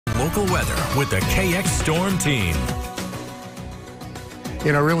local weather with the KX Storm Team.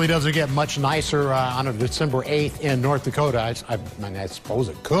 You know, it really doesn't get much nicer on a December 8th in North Dakota. I suppose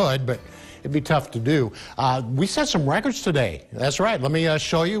it could, but it'd be tough to do. We set some records today. That's right. Let me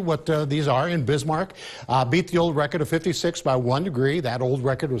show you what these are in Bismarck. Beat the old record of 56 by 1 degree. That old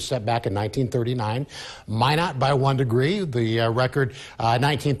record was set back in 1939. Minot by 1 degree. The record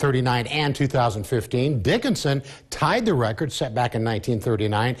 1939 and 2015. Dickinson tied the record set back in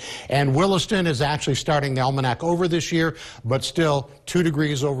 1939. And Williston is actually starting the almanac over this year, but still 2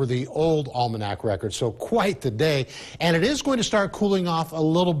 degrees over the old almanac record. So quite the day. And it is going to start cooling off a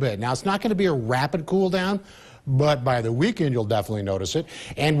little bit. Now, it's not going to be a rapid cool down, but by the weekend you'll definitely notice it.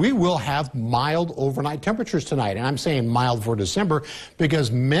 And we will have mild overnight temperatures tonight. And I'm saying mild for December because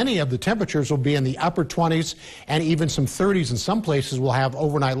many of the temperatures will be in the upper 20s and even some 30s. In some places will have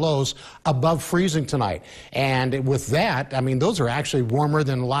overnight lows above freezing tonight. And with that, I mean, those are actually warmer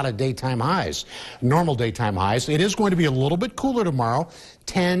than a lot of daytime highs, normal daytime highs. It is going to be a little bit cooler tomorrow,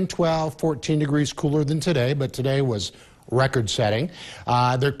 10, 12, 14 degrees cooler than today, but today was record setting.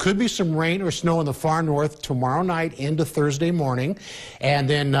 There could be some rain or snow in the far north tomorrow night into Thursday morning. And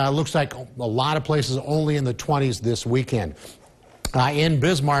then looks like a lot of places only in the 20s this weekend. In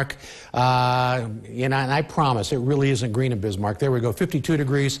Bismarck, you know, and I promise it really isn't green in Bismarck. There we go, 52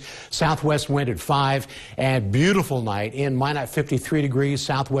 degrees, southwest wind at 5, and beautiful night in Minot, 53 degrees,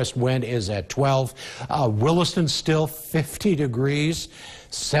 southwest wind is at 12. Williston still 50 degrees.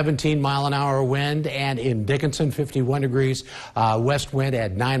 17-mile-an-hour wind, and in Dickinson, 51 degrees, west wind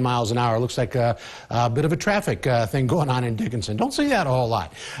at 9 miles an hour. Looks like a bit of a traffic thing going on in Dickinson. Don't see that a whole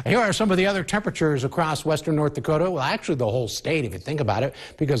lot. Here are some of the other temperatures across western North Dakota. Well, actually the whole state, if you think about it,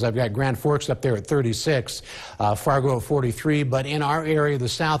 because I've got Grand Forks up there at 36, Fargo at 43, but in our area, the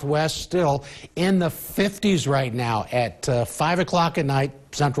southwest, still in the 50s right now at 5 o'clock at night.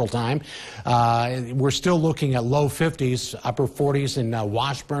 Central Time. We're still looking at low 50s, upper 40s in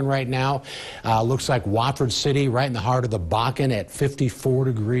Washburn right now. Looks like Watford City right in the heart of the Bakken at 54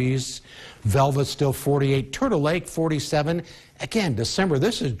 degrees. Velvet still 48. Turtle Lake 47. Again, December,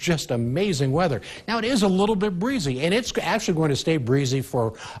 this is just amazing weather. Now, it is a little bit breezy, and it's actually going to stay breezy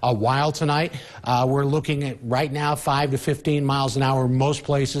for a while tonight. We're looking at, right now, 5 to 15 miles an hour most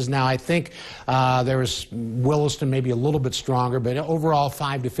places. Now, I think there's Williston maybe a little bit stronger, but overall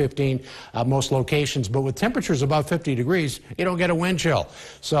 5 to 15 most locations. But with temperatures above 50 degrees, you don't get a wind chill.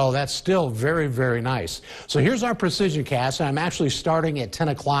 So that's still very, very nice. So here's our precision cast. I'm actually starting at 10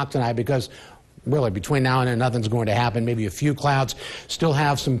 o'clock tonight because really, between now and then, nothing's going to happen. Maybe a few clouds. Still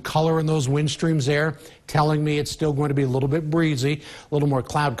have some color in those wind streams there, telling me it's still going to be a little bit breezy, a little more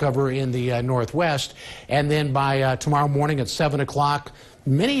cloud cover in the northwest. And then by tomorrow morning at 7 o'clock,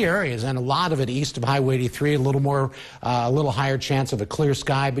 many areas, and a lot of it east of Highway 83, a little higher chance of a clear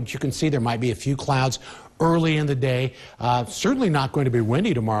sky, but you can see there might be a few clouds early in the day. Certainly not going to be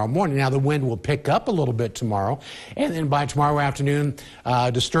windy tomorrow morning. Now, the wind will pick up a little bit tomorrow, and then by tomorrow afternoon,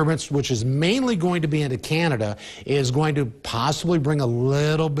 disturbance, which is mainly going to be into Canada, is going to possibly bring a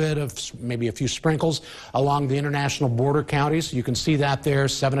little bit of maybe a few sprinkles along the international border counties. You can see that there,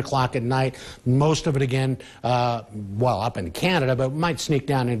 7 o'clock at night. Most of it, again, well, up in Canada, but might sneak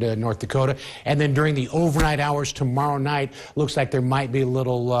down into North Dakota. And then during the overnight hours tomorrow night, looks like there might be a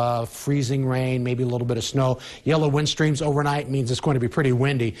little freezing rain, maybe a little bit of snow. Yellow wind streams overnight means it's going to be pretty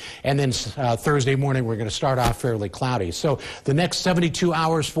windy. And then Thursday morning, we're going to start off fairly cloudy. So the next 72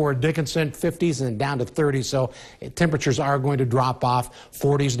 hours for Dickinson, 50s and down to 30s. So temperatures are going to drop off,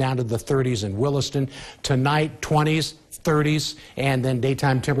 40s down to the 30s in Williston. Tonight, 20s. 30s, and then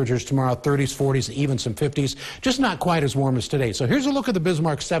daytime temperatures tomorrow, 30s, 40s, even some 50s. Just not quite as warm as today. So here's a look at the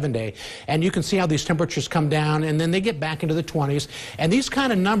Bismarck 7-day, and you can see how these temperatures come down, and then they get back into the 20s. And these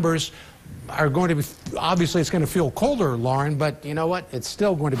kind of numbers are going to be, obviously it's going to feel colder, Lauren, but you know what? It's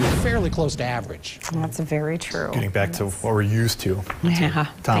still going to be fairly close to average. That's very true. Getting back to what we're used to. Yeah.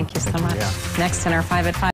 Tom, thank you so much. Yeah. Next in our 5 at 5.